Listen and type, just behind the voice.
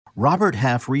Robert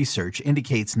Half research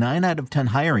indicates 9 out of 10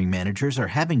 hiring managers are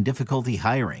having difficulty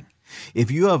hiring.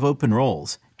 If you have open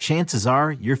roles, chances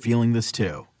are you're feeling this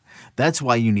too. That's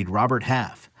why you need Robert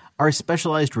Half. Our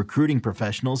specialized recruiting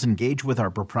professionals engage with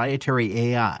our proprietary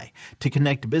AI to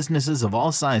connect businesses of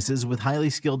all sizes with highly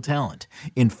skilled talent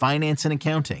in finance and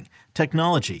accounting,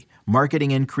 technology,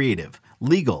 marketing and creative,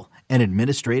 legal, and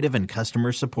administrative and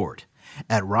customer support.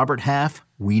 At Robert Half,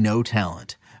 we know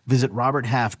talent. Visit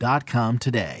roberthalf.com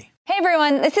today. Hey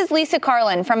everyone, this is Lisa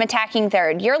Carlin from Attacking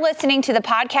Third. You're listening to the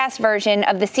podcast version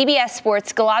of the CBS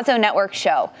Sports Galazzo Network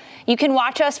show. You can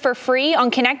watch us for free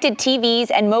on connected TVs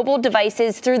and mobile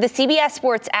devices through the CBS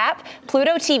Sports app,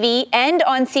 Pluto TV, and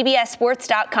on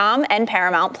CBSSports.com and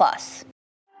Paramount+.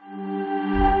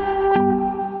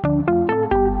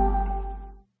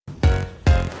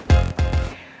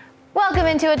 Welcome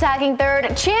into Attacking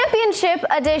Third Championship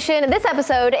Edition. This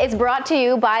episode is brought to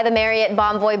you by the Marriott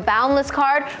Bonvoy Boundless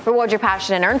Card. Reward your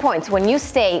passion and earn points when you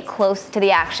stay close to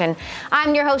the action.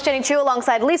 I'm your host, Jenny Chu,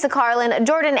 alongside Lisa Carlin,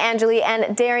 Jordan Angeli,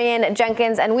 and Darian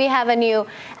Jenkins, and we have a new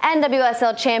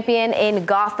NWSL champion in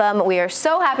Gotham. We are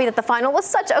so happy that the final was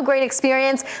such a great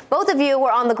experience. Both of you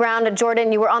were on the ground.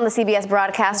 Jordan, you were on the CBS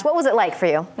broadcast. What was it like for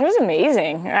you? It was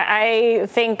amazing. I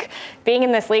think being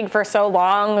in this league for so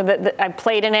long, that I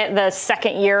played in it the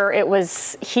second year it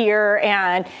was here,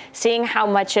 and seeing how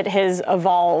much it has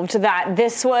evolved, that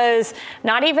this was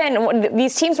not even,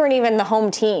 these teams weren't even the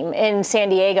home team in San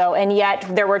Diego, and yet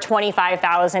there were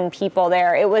 25,000 people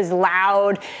there. It was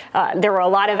loud. There were a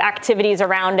lot of activities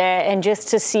around it, and just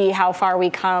to see how far we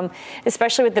come,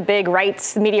 especially with the big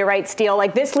media rights deal,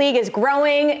 like this league is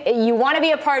growing. You want to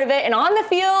be a part of it, and on the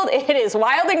field, it is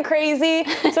wild and crazy.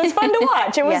 So it's fun to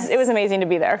watch. It was amazing to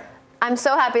be there. I'm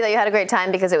so happy that you had a great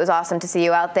time because it was awesome to see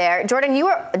you out there. Darian, you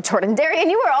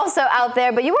were also out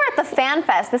there, but you were at the Fan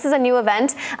Fest. This is a new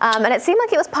event, and it seemed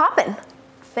like it was popping.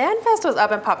 Fan Fest was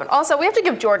up and popping. Also, we have to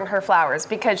give Jordan her flowers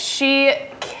because she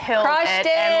killed it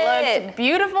and looked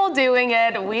beautiful doing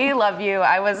it. We love you.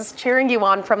 I was cheering you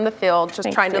on from the field,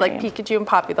 just trying to like Pikachu and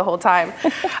Poppy the whole time.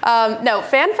 No,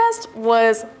 Fan Fest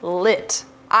was lit.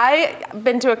 I've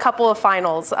been to a couple of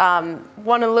finals,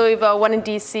 one in Louisville, one in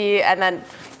DC, and then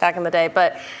back in the day.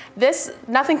 But this,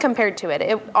 nothing compared to it.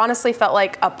 It honestly felt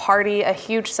like a party, a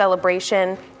huge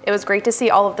celebration. It was great to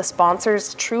see all of the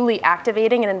sponsors truly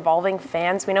activating and involving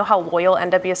fans. We know how loyal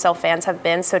NWSL fans have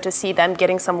been, so to see them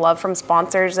getting some love from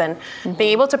sponsors and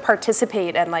being able to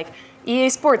participate and like EA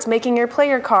Sports making your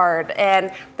player card,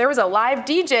 and there was a live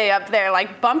DJ up there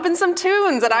like bumping some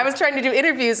tunes, and I was trying to do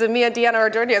interviews, and me and Deanna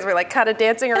Ordonez were like kind of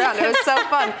dancing around. It was so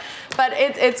fun. But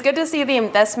it's good to see the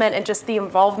investment and just the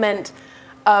involvement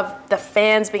of the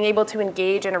fans being able to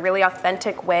engage in a really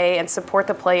authentic way and support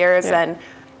the players. And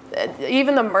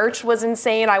even the merch was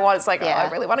insane. I was like, I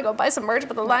really want to go buy some merch,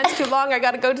 but the line's too long. I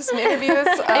got to go to some interviews.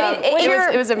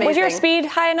 It was amazing. Was your speed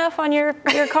high enough on your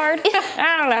card?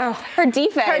 I don't know. Her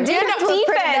defense.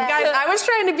 Guys, I was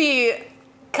trying to be.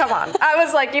 Come on. I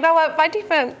was like, you know what? My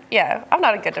defense, I'm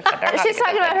not a good defender. She's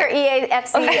talking about her EA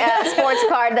FC sports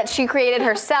card that she created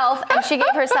herself, and she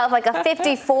gave herself like a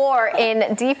 54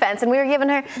 in defense, and we were giving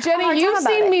her Jenny, you've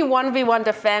seen me 1v1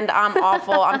 defend. I'm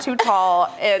awful. I'm too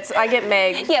tall. I get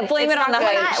Meg. Yeah, blame it on the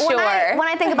height. Sure. When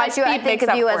I think about you, I think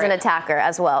of you as an attacker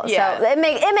as well. Yeah. So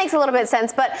it makes a little bit of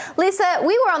sense. But Lisa,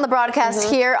 we were on the broadcast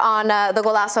here on the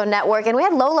Golazo Network, and we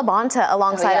had Lola Bonta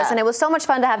alongside us, and it was so much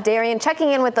fun to have Darian checking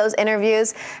in with those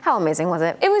interviews. How amazing was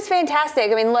it? It was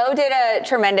fantastic. I mean, Lo did a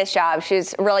tremendous job. She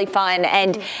was really fun.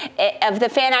 And of the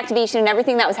fan activation and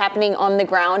everything that was happening on the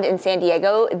ground in San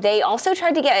Diego, they also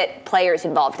tried to get players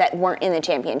involved that weren't in the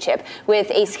championship with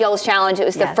a skills challenge. It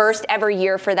was the first ever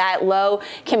year for that. Lo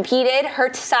competed.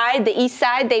 Her side, the East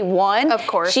side, they won. Of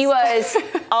course. She was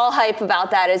all hype about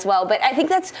that as well. But I think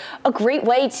that's a great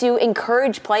way to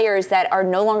encourage players that are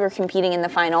no longer competing in the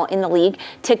final in the league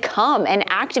to come and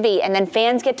activate, and then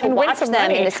fans get to watch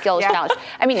them in the skills challenge.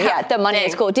 I mean, the money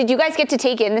is cool. Did you guys get to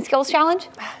take in the skills challenge?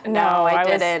 No, I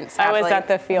didn't. I was at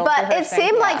the field. But it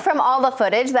seemed like from all the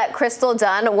footage that Crystal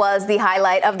Dunn was the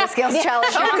highlight of the skills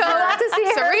challenge. You got to see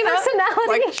her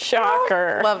personality. Like,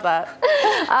 shocker. Love that.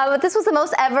 But this was the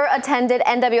most ever attended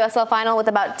NWSL final with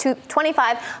about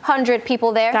 2,500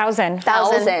 people there. Thousand.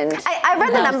 I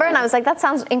read the number and I was like, that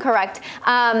sounds incorrect.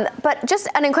 But just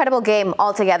an incredible game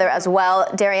altogether as well.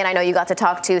 Darian, I know you got to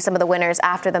talk to some of the winners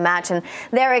after the match, and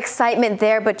their excitement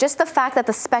there, but just the fact that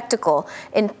the spectacle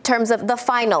in terms of the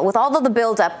final with all of the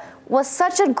build-up was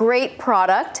such a great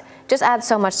product just adds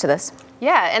so much to this.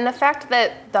 Yeah, and the fact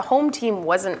that the home team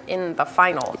wasn't in the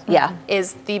final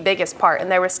is the biggest part,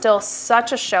 and there was still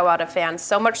such a show out of fans,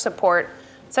 so much support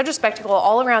such a spectacle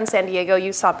all around San Diego.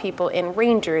 You saw people in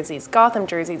Reign jerseys, Gotham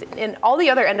jerseys, and all the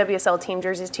other NWSL team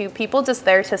jerseys too. People just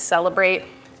there to celebrate,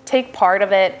 take part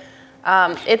of it.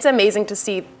 It's amazing to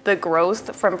see the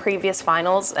growth from previous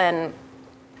finals and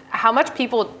how much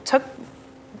people took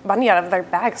money out of their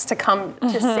bags to come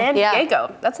to San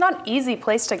Diego. That's not an easy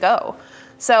place to go.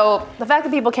 So the fact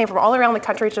that people came from all around the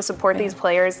country to support these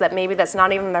players, that maybe that's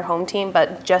not even their home team,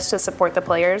 but just to support the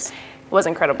players, was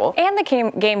incredible. And the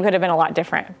game could have been a lot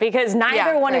different because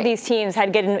neither one of these teams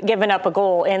had given up a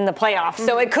goal in the playoffs.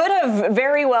 So it could have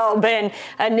very well been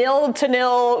a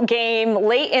 0-0 game,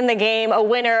 late in the game, a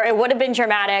winner. It would have been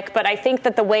dramatic, but I think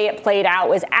that the way it played out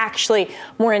was actually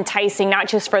more enticing, not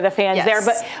just for the fans there,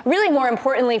 but really more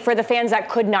importantly for the fans that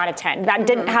could not attend, that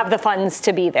didn't have the funds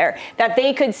to be there, that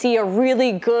they could see a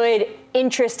really good,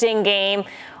 interesting game.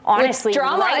 Honestly, with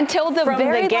drama until the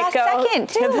very last second,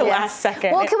 to the last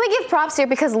second. Well, can we give props here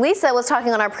because Lisa was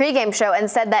talking on our pregame show and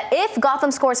said that if Gotham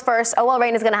scores first, OL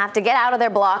Reign is going to have to get out of their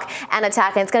block and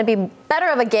attack, and it's going to be better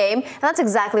of a game. And that's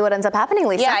exactly what ends up happening,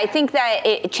 Lisa. Yeah, I think that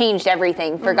it changed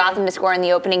everything for Gotham to score in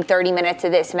the opening 30 minutes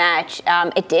of this match.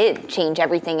 It did change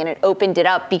everything, and it opened it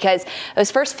up because those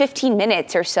first 15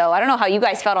 minutes or so, I don't know how you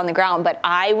guys felt on the ground, but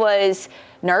I was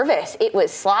nervous. It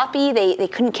was sloppy. They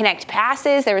couldn't connect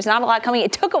passes. There was not a lot coming.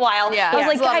 It took a while. Yeah. I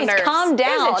was like, guys, calm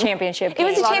down. It was a championship game. It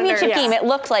was a championship game. It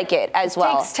looked like it as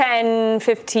well. It takes 10,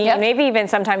 15, maybe even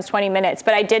sometimes 20 minutes.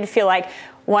 But I did feel like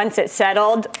once it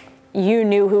settled, you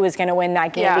knew who was going to win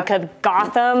that game because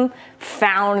Gotham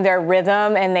found their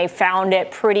rhythm, and they found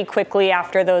it pretty quickly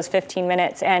after those 15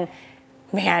 minutes. And,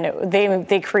 man,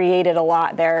 they created a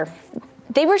lot there.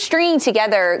 They were stringing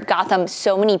together, Gotham,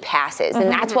 so many passes, and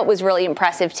that's what was really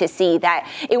impressive to see, that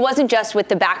it wasn't just with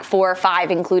the back 4 or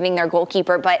 5, including their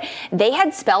goalkeeper, but they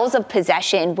had spells of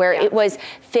possession where it was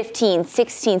 15,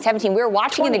 16, 17. We were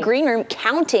watching 20. In the green room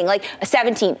counting like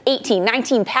 17, 18,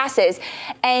 19 passes,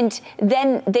 and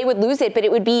then they would lose it, but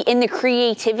it would be in the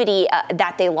creativity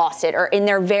that they lost it, or in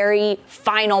their very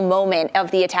final moment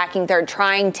of the attacking third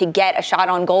trying to get a shot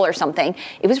on goal or something.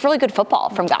 It was really good football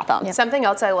from Gotham. Yeah. Something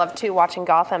else I love too watching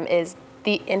Gotham is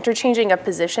the interchanging of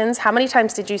positions. How many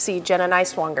times did you see Jenna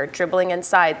Neiswanger dribbling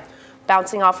inside,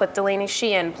 bouncing off with Delaney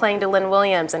Sheehan, playing to Lynn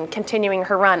Williams and continuing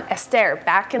her run? Esther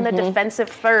back in the defensive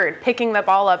third, picking the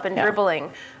ball up and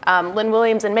dribbling. Lynn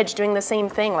Williams and Midge doing the same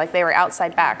thing, like they were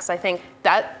outside backs. I think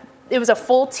that it was a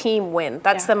full team win.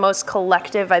 That's the most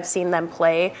collective I've seen them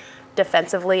play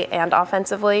defensively and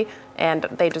offensively, and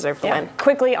they deserve the win.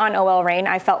 Quickly on OL Reign,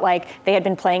 I felt like they had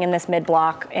been playing in this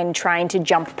mid-block and trying to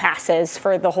jump passes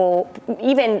for the whole,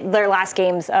 even their last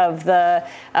games of the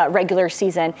regular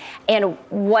season. And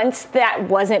once that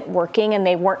wasn't working and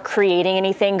they weren't creating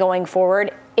anything going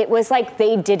forward, it was like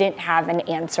they didn't have an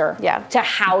answer to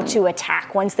how to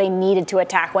attack. Once they needed to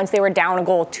attack, once they were down a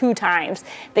goal 2 times,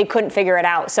 they couldn't figure it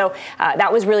out. So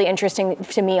that was really interesting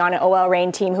to me on an OL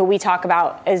Reign team who we talk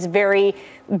about as very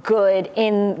good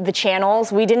in the channels.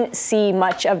 We didn't see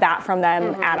much of that from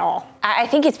them at all. I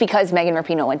think it's because Megan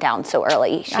Rapinoe went down so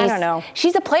early. I don't know.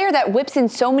 She's a player that whips in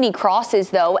so many crosses,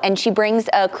 though, and she brings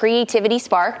a creativity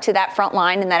spark to that front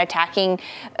line and that attacking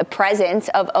presence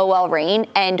of OL Reign.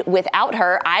 And without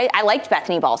her, I liked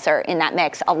Bethany Balcer in that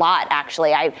mix a lot,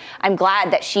 actually. I'm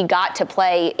glad that she got to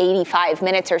play 85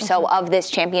 minutes or so of this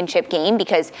championship game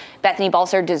because Bethany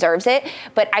Balcer deserves it.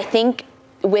 But I think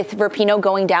with Rapinoe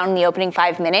going down in the opening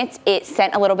 5 minutes, it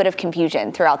sent a little bit of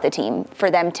confusion throughout the team for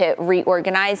them to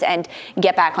reorganize and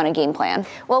get back on a game plan.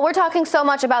 Well, we're talking so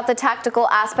much about the tactical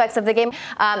aspects of the game.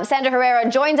 Sandra Herrera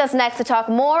joins us next to talk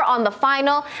more on the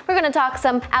final. We're going to talk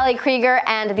some Ali Krieger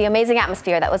and the amazing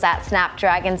atmosphere that was at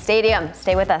Snapdragon Stadium.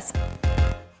 Stay with us.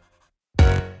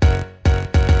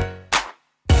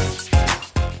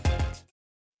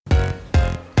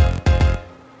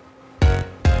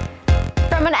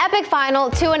 From an epic final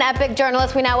to an epic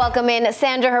journalist, we now welcome in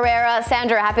Sandra Herrera.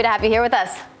 Sandra, happy to have you here with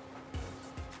us.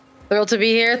 Thrilled to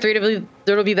be here. Thrilled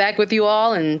to be back with you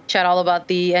all and chat all about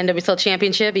the NWSL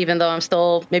Championship, even though I'm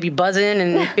still maybe buzzing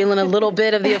and feeling a little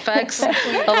bit of the effects of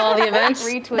all the events.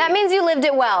 That means you lived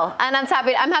it well, and I'm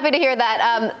happy to hear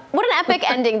that. What an epic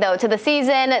ending, though, to the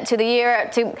season, to the year,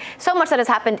 to so much that has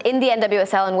happened in the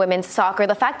NWSL and women's soccer.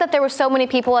 The fact that there were so many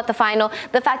people at the final,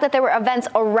 the fact that there were events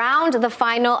around the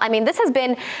final. I mean, this has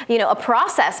been, a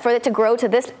process for it to grow to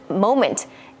this moment.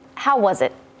 How was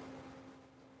it?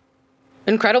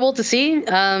 Incredible to see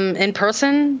in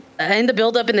person. in the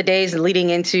build-up in the days leading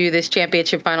into this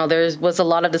championship final, there was a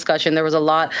lot of discussion. There was a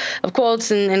lot of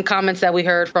quotes and comments that we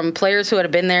heard from players who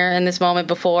had been there in this moment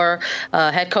before,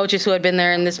 head coaches who had been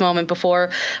there in this moment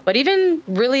before, but even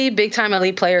really big-time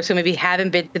elite players who maybe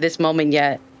haven't been to this moment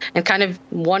yet, and kind of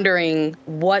wondering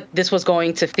what this was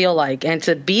going to feel like. And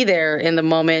to be there in the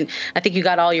moment, I think you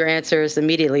got all your answers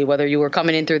immediately, whether you were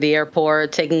coming in through the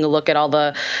airport, taking a look at all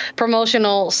the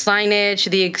promotional signage,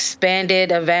 the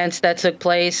expanded events that took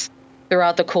place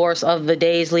throughout the course of the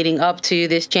days leading up to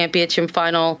this championship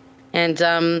final. And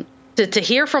to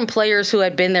hear from players who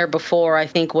had been there before, I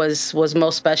think was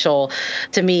most special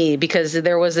to me, because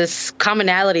there was this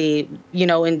commonality,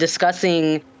 in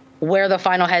discussing where the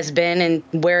final has been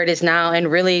and where it is now,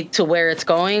 and really to where it's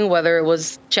going, whether it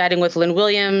was chatting with Lynn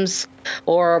Williams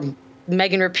or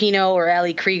Megan Rapinoe or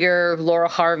Ali Krieger, Laura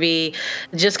Harvey,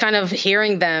 just kind of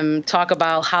hearing them talk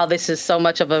about how this is so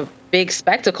much of a big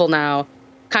spectacle now,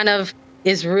 kind of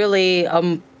is really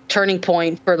a turning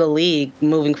point for the league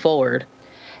moving forward.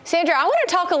 Sandra, I want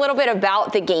to talk a little bit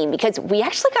about the game, because we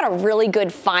actually got a really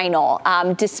good final,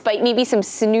 despite maybe some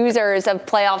snoozers of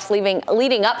playoffs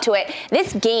leading up to it.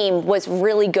 This game was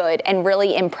really good and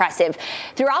really impressive.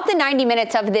 Throughout the 90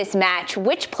 minutes of this match,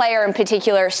 which player in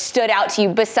particular stood out to you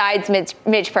besides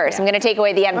Midge Purce? I'm going to take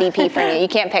away the MVP from you. You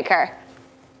can't pick her.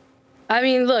 I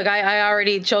mean, look, I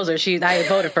already chose her. I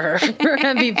voted for her for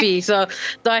MVP. So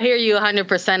I hear you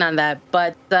 100% on that.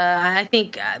 But I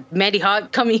think Mandy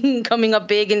Hawk coming up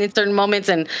big in certain moments,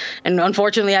 and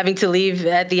unfortunately having to leave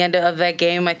at the end of that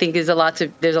game, I think there's a lot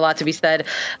to be said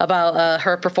about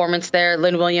her performance there.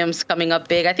 Lynn Williams coming up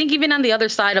big. I think even on the other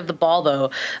side of the ball, though,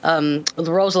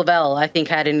 Rose Lavelle, I think,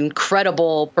 had an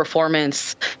incredible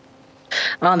performance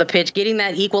on the pitch, getting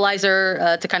that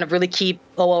equalizer to kind of really keep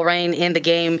OL Reign in the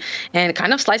game, and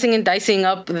kind of slicing and dicing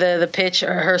up the pitch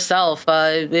herself.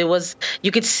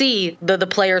 You could see the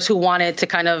players who wanted to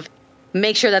kind of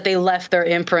make sure that they left their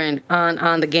imprint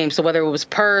on the game. So whether it was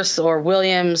Purce or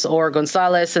Williams or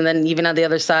Gonzalez, and then even on the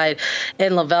other side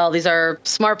in Lavelle, these are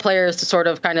smart players to sort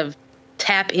of kind of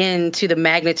tap into the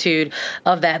magnitude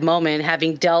of that moment,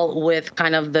 having dealt with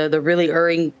kind of the really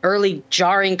early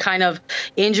jarring kind of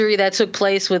injury that took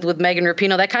place with Megan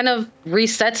Rapinoe. That kind of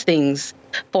resets things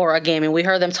for a game. And we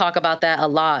heard them talk about that a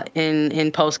lot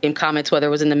in post-game comments, whether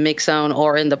it was in the mix zone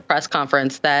or in the press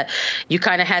conference, that you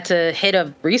kind of had to hit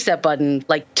a reset button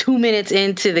like 2 minutes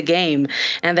into the game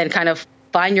and then kind of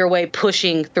find your way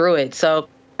pushing through it. So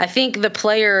I think the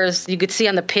players you could see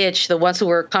on the pitch, the ones who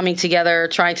were coming together,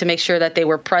 trying to make sure that they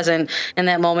were present in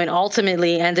that moment,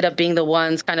 ultimately ended up being the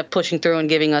ones kind of pushing through and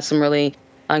giving us some really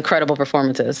incredible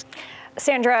performances.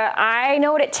 Sandra, I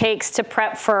know what it takes to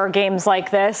prep for games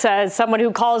like this. As someone who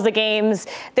calls the games,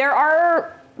 there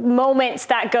are moments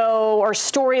that go, or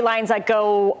storylines that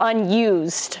go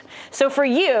unused. So for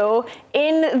you,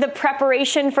 in the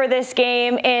preparation for this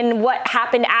game, in what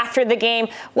happened after the game,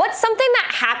 what's something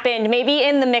that happened maybe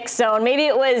in the mix zone? Maybe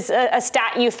it was a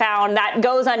stat you found that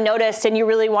goes unnoticed and you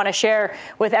really want to share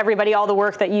with everybody all the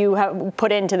work that you have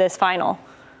put into this final.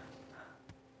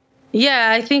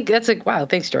 Yeah, I think wow,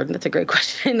 thanks, Jordan. That's a great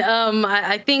question.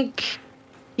 I think,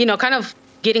 kind of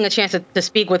getting a chance to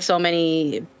speak with so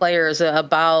many players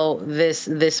about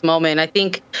this moment. I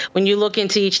think when you look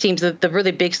into each team, the really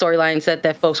big storylines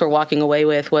that folks were walking away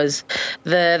with was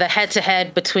the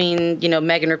head-to-head between,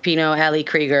 Megan Rapinoe, Ali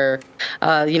Krieger,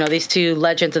 these two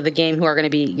legends of the game who are going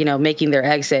to be, making their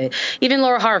exit. Even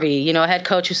Laura Harvey, a head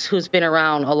coach who's been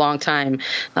around a long time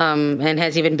and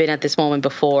has even been at this moment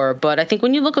before. But I think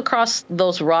when you look across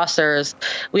those rosters,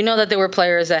 we know that there were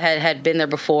players that had been there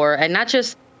before, and not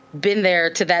just been there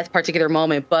to that particular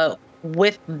moment, but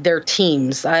with their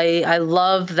teams. I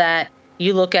love that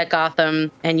you look at Gotham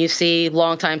and you see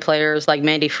longtime players like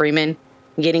Mandy Freeman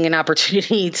getting an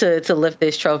opportunity to lift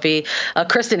this trophy.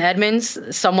 Kristen Edmonds,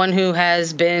 someone who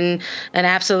has been an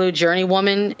absolute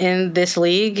journeywoman in this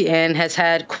league and has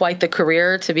had quite the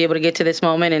career to be able to get to this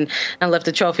moment and lift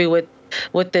the trophy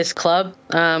with this club.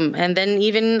 And then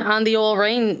even on the OL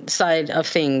Reign side of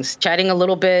things, chatting a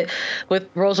little bit with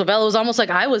Rose Lavelle, it was almost like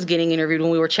I was getting interviewed when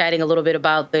we were chatting a little bit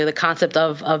about the concept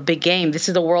of big game. This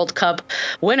is the World Cup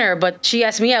winner, but she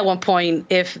asked me at one point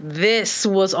if this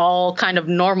was all kind of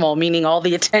normal, meaning all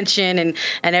the attention and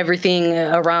everything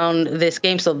around this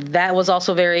game. So that was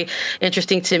also very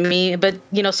interesting to me. But,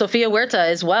 Sofia Huerta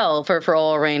as well for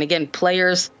OL Reign. Again,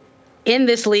 players in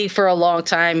this league for a long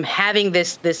time, having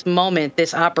this moment,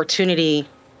 this opportunity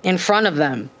in front of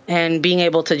them, and being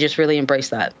able to just really embrace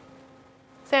that.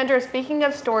 Sandra, speaking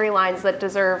of storylines that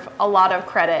deserve a lot of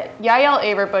credit, Yael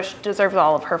Averbuch deserves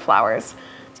all of her flowers.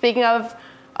 Speaking of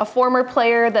a former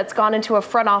player that's gone into a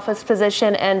front office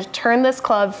position and turned this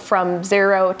club from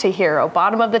zero to hero,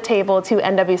 bottom of the table to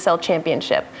NWSL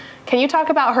championship. Can you talk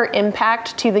about her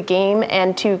impact to the game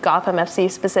and to Gotham FC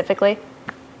specifically?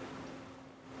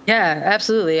 Yeah,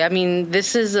 absolutely. I mean,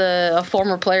 this is a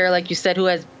former player, like you said, who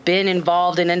has been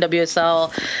involved in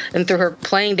NWSL and through her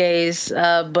playing days,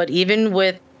 but even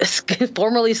with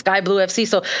formerly Sky Blue FC.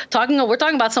 So we're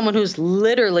talking about someone who's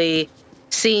literally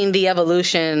seen the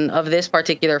evolution of this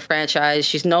particular franchise.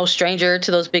 She's no stranger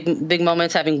to those big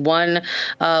moments, having won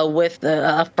with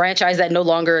a franchise that no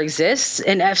longer exists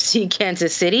in FC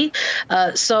Kansas City.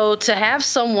 So to have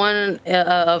someone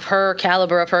of her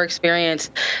caliber, of her experience,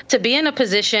 to be in a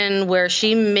position where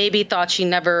she maybe thought she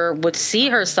never would see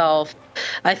herself,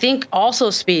 I think also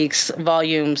speaks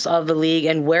volumes of the league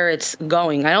and where it's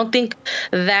going. I don't think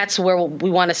that's where we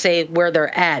want to say where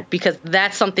they're at, because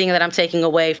that's something that I'm taking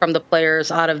away from the players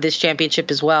out of this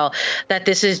championship as well, that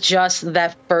this is just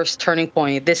that first turning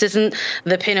point. This isn't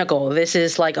the pinnacle. This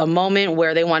is like a moment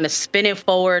where they want to spin it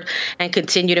forward and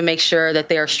continue to make sure that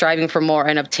they are striving for more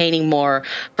and obtaining more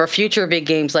for future big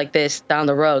games like this down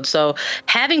the road. So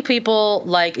having people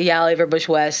like Yali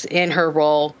Averbuch-West in her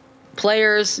role,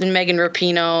 players in Megan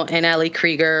Rapinoe and Ali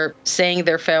Krieger saying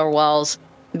their farewells,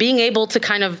 being able to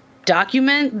kind of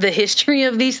document the history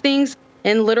of these things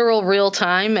in literal real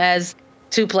time as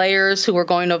two players who were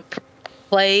going to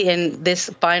play in this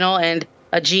final and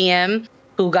a GM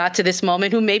who got to this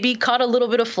moment, who maybe caught a little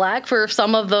bit of flack for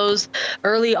some of those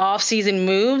early off-season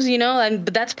moves,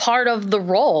 but that's part of the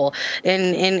role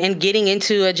in getting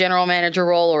into a general manager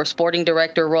role or a sporting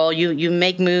director role. You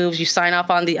make moves, you sign off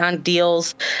on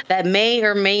deals that may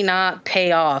or may not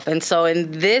pay off. And so in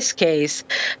this case,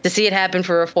 to see it happen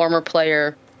for a former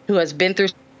player who has been through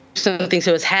something,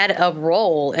 who has had a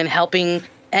role in helping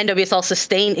NWSL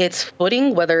sustain its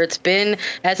footing, whether it's been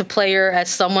as a player, as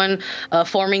someone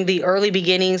forming the early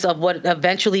beginnings of what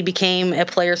eventually became a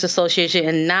players association,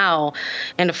 and now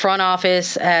in the front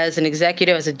office as an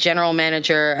executive, as a general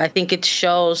manager. I think it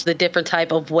shows the different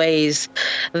type of ways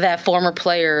that former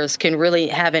players can really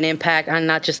have an impact on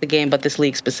not just the game, but this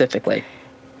league specifically.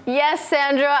 Yes,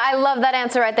 Sandra, I love that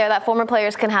answer right there, that former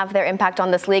players can have their impact on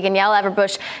this league. And Yael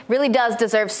Averbuch really does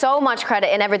deserve so much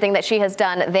credit in everything that she has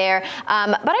done there. But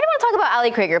I do want to talk about Ali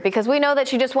Krieger, because we know that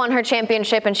she just won her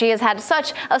championship and she has had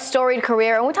such a storied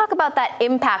career. And we talk about that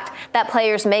impact that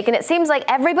players make. And it seems like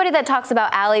everybody that talks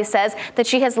about Ali says that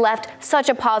she has left such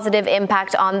a positive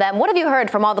impact on them. What have you heard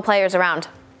from all the players around?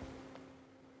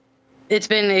 It's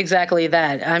been exactly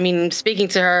that. I mean, speaking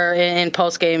to her in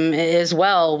postgame as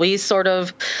well, we sort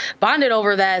of bonded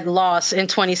over that loss in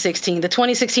 2016. The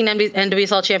 2016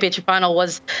 NWSL Championship Final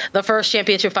was the first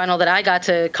championship final that I got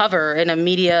to cover in a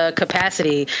media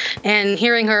capacity. And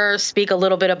hearing her speak a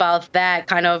little bit about that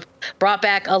kind of brought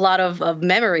back a lot of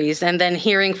memories. And then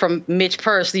hearing from Mitch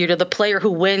Purse, the player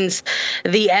who wins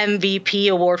the MVP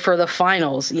award for the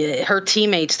finals, her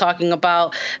teammates talking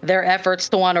about their efforts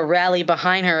to want to rally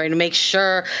behind her and make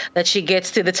sure that she gets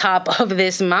to the top of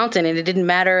this mountain. And it didn't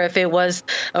matter if it was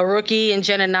a rookie in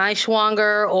Jenna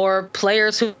Nyschwanger or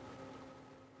players who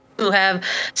have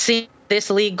seen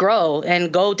this league grow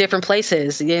and go different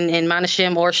places in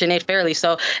Manashim or Sinead Fairley.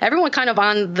 So everyone kind of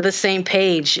on the same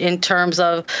page in terms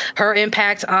of her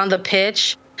impact on the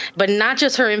pitch, but not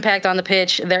just her impact on the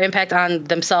pitch, their impact on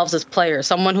themselves as players.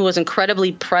 Someone who was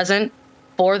incredibly present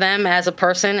for them as a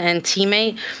person and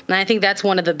teammate. And I think that's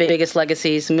one of the biggest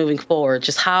legacies moving forward,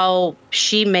 just how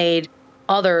she made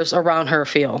others around her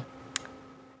feel.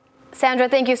 Sandra,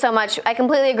 thank you so much. I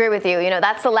completely agree with you.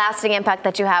 That's the lasting impact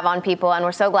that you have on people, and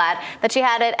we're so glad that she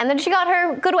had it. And then she got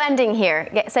her good ending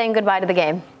here, saying goodbye to the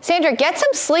game. Sandra, get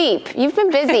some sleep. You've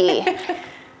been busy.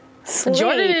 Sleep.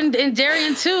 Jordan and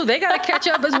Darian too. They got to catch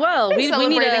up as well. We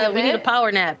need a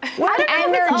power nap. We're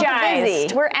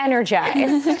energized. We're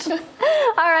energized.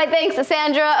 All right, thanks,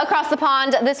 Sandra. Across the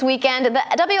pond this weekend, the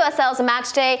WSL's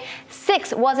match day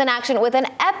 6 was in action with an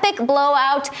epic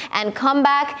blowout and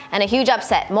comeback and a huge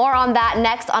upset. More on that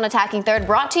next on Attacking Third,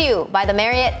 brought to you by the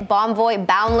Marriott Bonvoy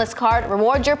Boundless Card.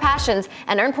 Reward your passions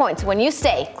and earn points when you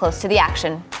stay close to the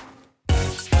action.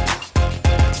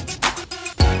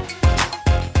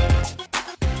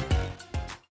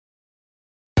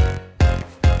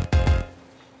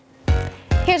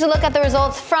 Here's Here's a look at the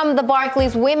results from the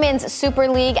Barclays Women's Super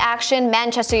League action.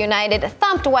 Manchester United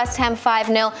thumped West Ham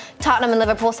 5-0. Tottenham and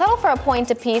Liverpool settled for a point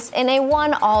apiece in a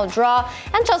 1-1 draw.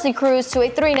 And Chelsea cruised to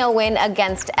a 3-0 win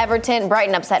against Everton.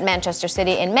 Brighton upset Manchester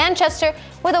City in Manchester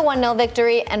with a 1-0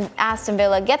 victory. And Aston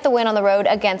Villa get the win on the road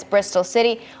against Bristol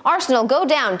City. Arsenal go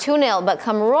down 2-0 but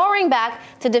come roaring back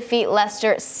to defeat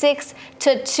Leicester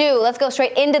 6-2. Let's go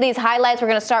straight into these highlights. We're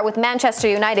going to start with Manchester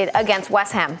United against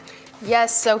West Ham.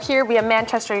 Yes, so here we have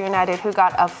Manchester United who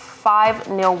got a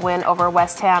 5-0 win over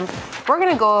West Ham. We're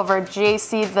going to go over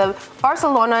JC, the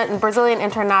Barcelona and Brazilian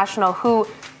international, who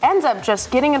ends up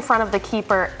just getting in front of the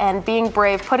keeper and being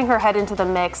brave, putting her head into the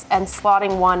mix and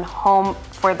slotting one home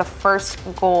for the first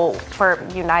goal for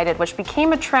United, which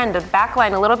became a trend. The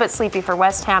backline a little bit sleepy for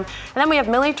West Ham. And then we have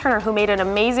Millie Turner, who made an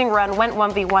amazing run, went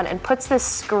 1v1 and puts this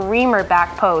screamer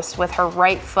back post with her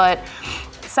right foot.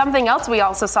 Something else we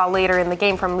also saw later in the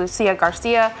game from Lucia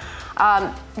Garcia.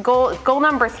 Goal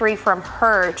number 3 from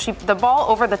her. The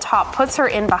ball over the top puts her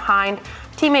in behind.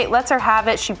 Teammate lets her have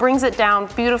it. She brings it down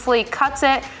beautifully, cuts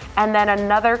it, and then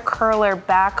another curler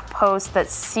back post that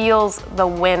seals the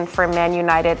win for Man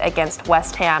United against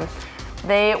West Ham.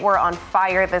 They were on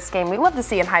fire this game. We love to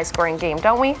see a high-scoring game,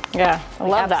 don't we? Yeah, I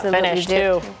love that finish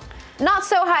too. Not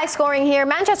so high scoring here.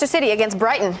 Manchester City against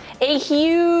Brighton. A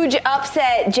huge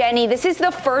upset, Jenny. This is the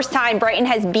first time Brighton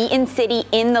has beaten City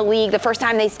in the league, the first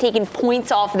time they've taken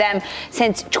points off them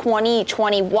since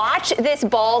 2020. Watch this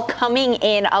ball coming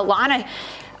in. Alana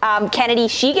Kennedy,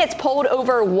 she gets pulled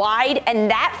over wide,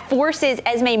 and that forces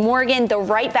Esme Morgan, the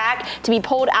right back, to be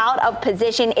pulled out of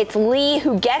position. It's Lee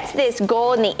who gets this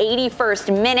goal in the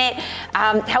 81st minute.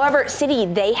 However, City,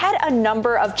 they had a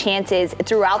number of chances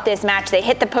throughout this match. They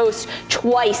hit the post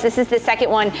twice. This is the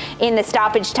second one in the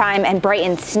stoppage time, and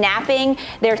Brighton snapping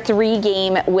their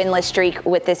 3-game winless streak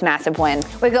with this massive win.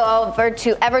 We go over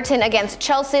to Everton against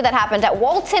Chelsea. That happened at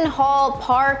Walton Hall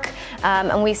Park,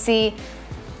 and we see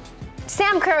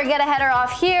Sam Kerr get a header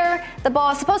off here. The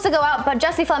ball is supposed to go out, but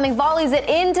Jessie Fleming volleys it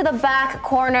into the back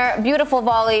corner. Beautiful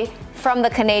volley from the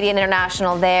Canadian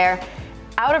international there.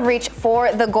 Out of reach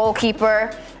for the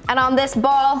goalkeeper. And on this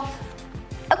ball,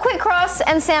 a quick cross,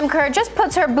 and Sam Kerr just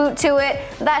puts her boot to it.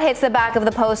 That hits the back of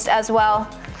the post as well,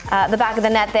 the back of the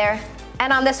net there.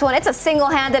 And on this one, it's a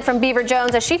single-handed from Beaver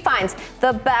Jones as she finds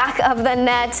the back of the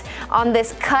net on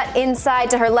this cut inside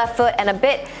to her left foot and a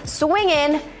bit swing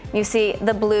in. You see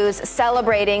the Blues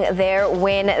celebrating their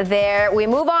win there. We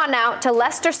move on now to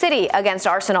Leicester City against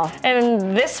Arsenal.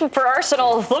 And this, for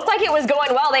Arsenal, looked like it was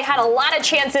going well. They had a lot of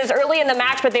chances early in the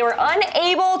match, but they were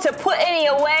unable to put any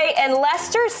away, and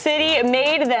Leicester City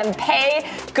made them pay,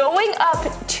 going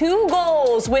up 2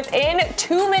 goals within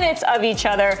 2 minutes of each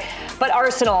other. But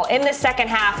Arsenal, in the second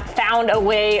half, found a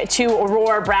way to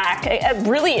roar back.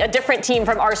 Really a different team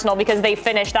from Arsenal because they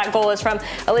finished. That goal is from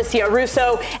Alicia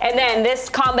Russo. And then this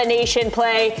combination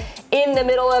play in the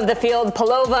middle of the field.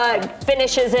 Palova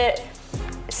finishes it.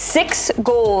 6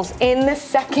 goals in the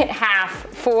second half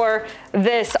for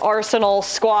this Arsenal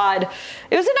squad.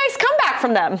 It was a nice comeback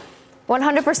from them.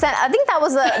 100%. I think that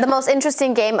was the most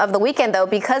interesting game of the weekend, though,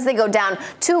 because they go down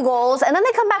 2 goals and then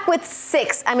they come back with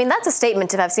 6. I mean, that's a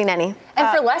statement if I've seen any.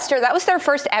 And for Leicester, that was their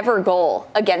first ever goal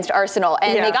against Arsenal.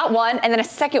 And they got one and then a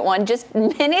second one just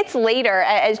minutes later,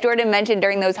 as Jordan mentioned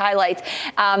during those highlights.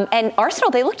 And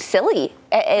Arsenal, they looked silly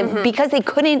because they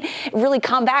couldn't really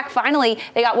come back. Finally,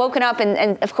 they got woken up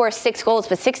and of course, 6 goals,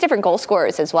 but 6 different goal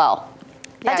scorers as well.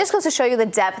 That just goes to show you the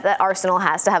depth that Arsenal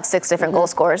has to have 6 different goal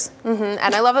scorers.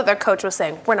 And I love that their coach was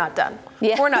saying, we're not done.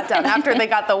 We're not done. After they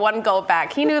got the 1 goal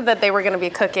back, he knew that they were going to be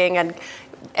cooking. And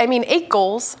I mean, 8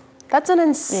 goals, that's an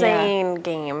insane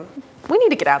game. We need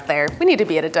to get out there. We need to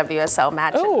be at a WSL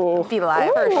match and be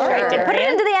live. For sure. Put it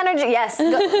into the energy. Yes.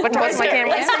 Where's my camera?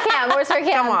 Where's her cam? Where's her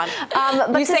cam? Come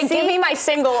on. But you say, give me my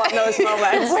single on those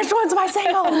moments. Which one's my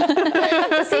single?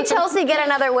 To see Chelsea get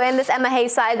another win, this Emma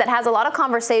Hayes side that has a lot of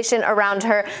conversation around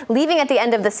her leaving at the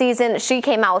end of the season, she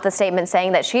came out with a statement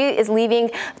saying that she is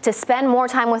leaving to spend more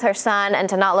time with her son and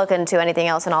to not look into anything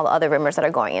else and all the other rumors that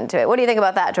are going into it. What do you think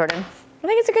about that, Jordan? I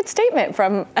think it's a good statement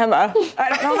from Emma. I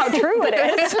don't know how true it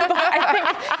is, but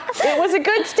I think it was a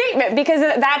good statement because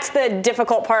that's the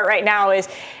difficult part right now is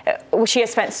she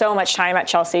has spent so much time at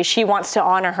Chelsea. She wants to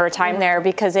honor her time there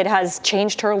because it has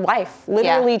changed her life,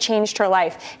 literally changed her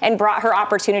life and brought her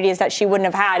opportunities that she wouldn't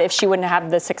have had if she wouldn't have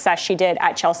the success she did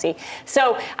at Chelsea.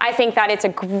 So I think that it's a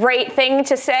great thing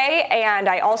to say, and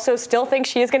I also still think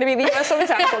she is going to be the U.S.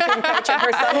 Women's National Team coach and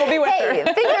her son will be with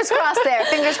her. Fingers crossed there.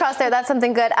 Fingers crossed there. That's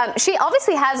something good. She also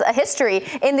obviously has a history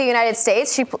in the United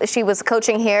States. She was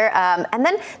coaching here. And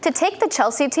then to take the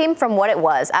Chelsea team from what it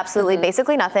was, absolutely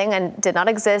basically nothing and did not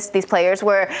exist. These players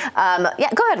were,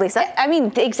 go ahead, Lisa. I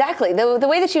mean, exactly. The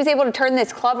way that she was able to turn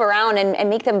this club around and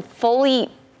make them fully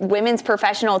women's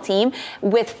professional team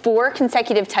with 4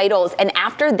 consecutive titles. And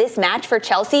after this match for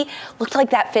Chelsea, looked like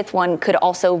that 5th one could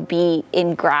also be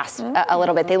in grasp a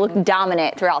little bit. They looked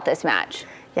dominant throughout this match.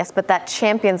 Yes, but that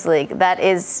Champions League, that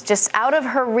is just out of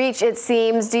her reach, it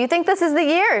seems. Do you think this is the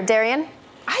year, Darian?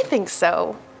 I think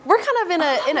so. We're kind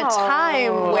of in a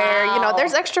time where, you know,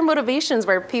 there's extra motivations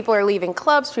where people are leaving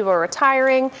clubs, people are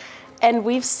retiring. And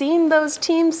we've seen those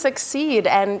teams succeed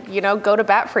and, you know, go to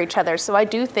bat for each other. So I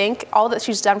do think all that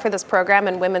she's done for this program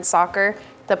in women's soccer,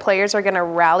 the players are going to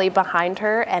rally behind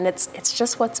her, and it's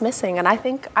just what's missing. And I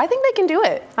think they can do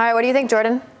it. All right, what do you think,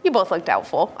 Jordan? You both look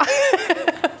doubtful.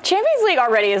 Champions League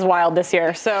already is wild this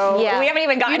year, so we haven't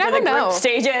even gotten to the group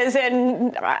stages,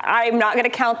 and I'm not going to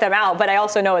count them out, but I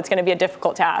also know it's going to be a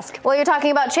difficult task. Well, you're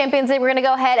talking about Champions League. We're going to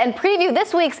go ahead and preview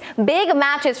this week's big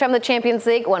matches from the Champions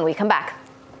League when we come back.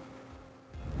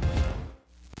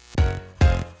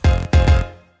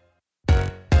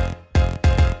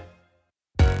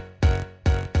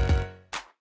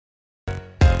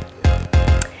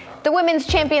 The Women's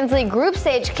Champions League group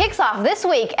stage kicks off this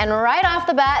week, and right off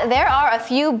the bat, there are a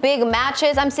few big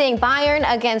matches. I'm seeing Bayern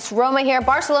against Roma here,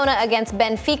 Barcelona against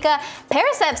Benfica,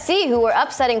 Paris FC, who were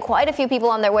upsetting quite a few people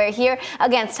on their way here,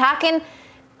 against Haken,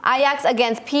 Ajax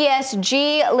against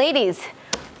PSG. Ladies,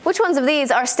 which ones of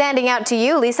these are standing out to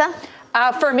you, Lisa?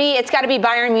 For me, it's got to be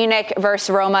Bayern Munich versus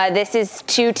Roma. This is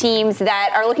 2 teams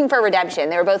that are looking for redemption.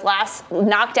 They were both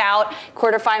knocked out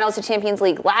quarterfinals of Champions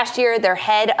League last year. They're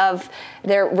head of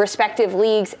their respective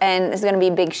leagues, and there's going to be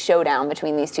a big showdown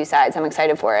between these 2 sides. I'm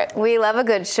excited for it. We love a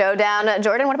good showdown.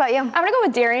 Jordan, what about you? I'm going to go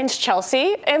with Darian's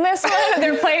Chelsea in this one.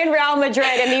 They're playing Real Madrid,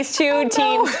 and these 2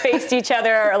 teams faced each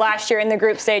other last year in the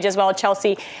group stage as well.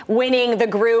 Chelsea winning the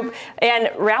group, and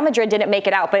Real Madrid didn't make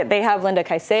it out, but they have Linda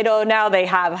Caicedo now. They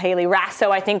have Haley Rass.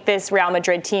 So I think this Real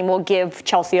Madrid team will give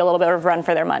Chelsea a little bit of a run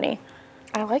for their money.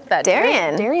 I like that.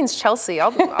 Darian's Chelsea.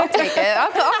 I'll take it.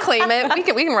 I'll claim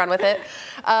it. We can run with it.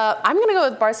 I'm going to go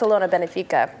with Barcelona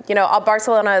Benfica. You know,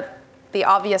 Barcelona, the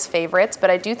obvious favorites,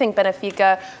 but I do think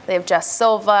Benfica, they have Jess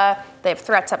Silva, they have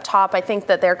threats up top. I think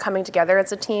that they're coming together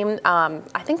as a team.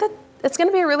 I think that it's going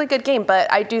to be a really good game,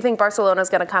 but I do think Barcelona is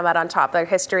going to come out on top. Their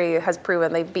history has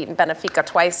proven they've beaten Benfica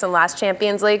twice in last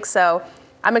Champions League, so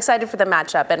I'm excited for the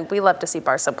matchup, and we love to see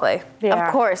Barca play. Yeah.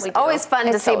 Of course. Always fun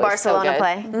to see Barcelona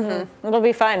play. Mm-hmm. It'll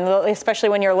be fun, especially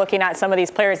when you're looking at some of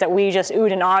these players that we just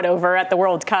oohed and awed over at the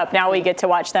World Cup. Now we get to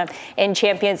watch them in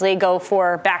Champions League go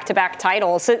for back-to-back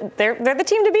titles. They're the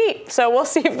team to beat, so we'll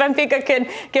see if Benfica can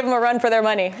give them a run for their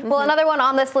money. Well, another one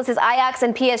on this list is Ajax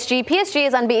and PSG. PSG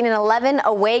is unbeaten in 11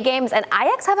 away games, and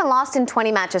Ajax haven't lost in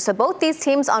 20 matches, so both these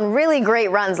teams on really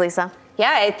great runs, Lisa.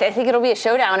 Yeah, I think it'll be a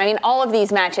showdown. I mean, all of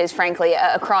these matches, frankly,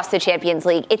 across the Champions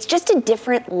League, it's just a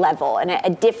different level and a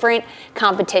different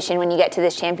competition when you get to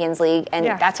this Champions League, and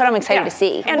that's what I'm excited to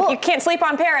see. And you can't sleep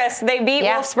on Paris. They beat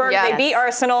Wolfsburg, they beat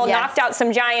Arsenal, knocked out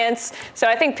some giants. So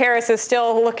I think Paris is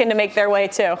still looking to make their way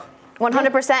too.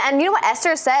 100%. And you know what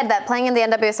Esther said, that playing in the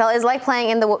NWSL is like playing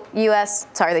in the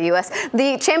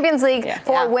the Champions League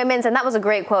for women's. And that was a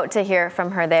great quote to hear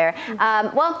from her there.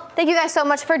 Well, thank you guys so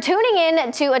much for tuning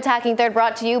in to Attacking Third,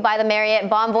 brought to you by the Marriott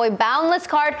Bonvoy Boundless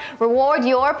Card. Reward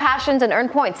your passions and earn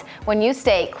points when you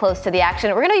stay close to the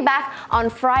action. We're going to be back on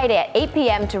Friday at 8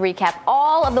 p.m. to recap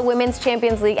all of the Women's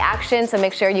Champions League action. So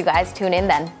make sure you guys tune in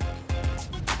then.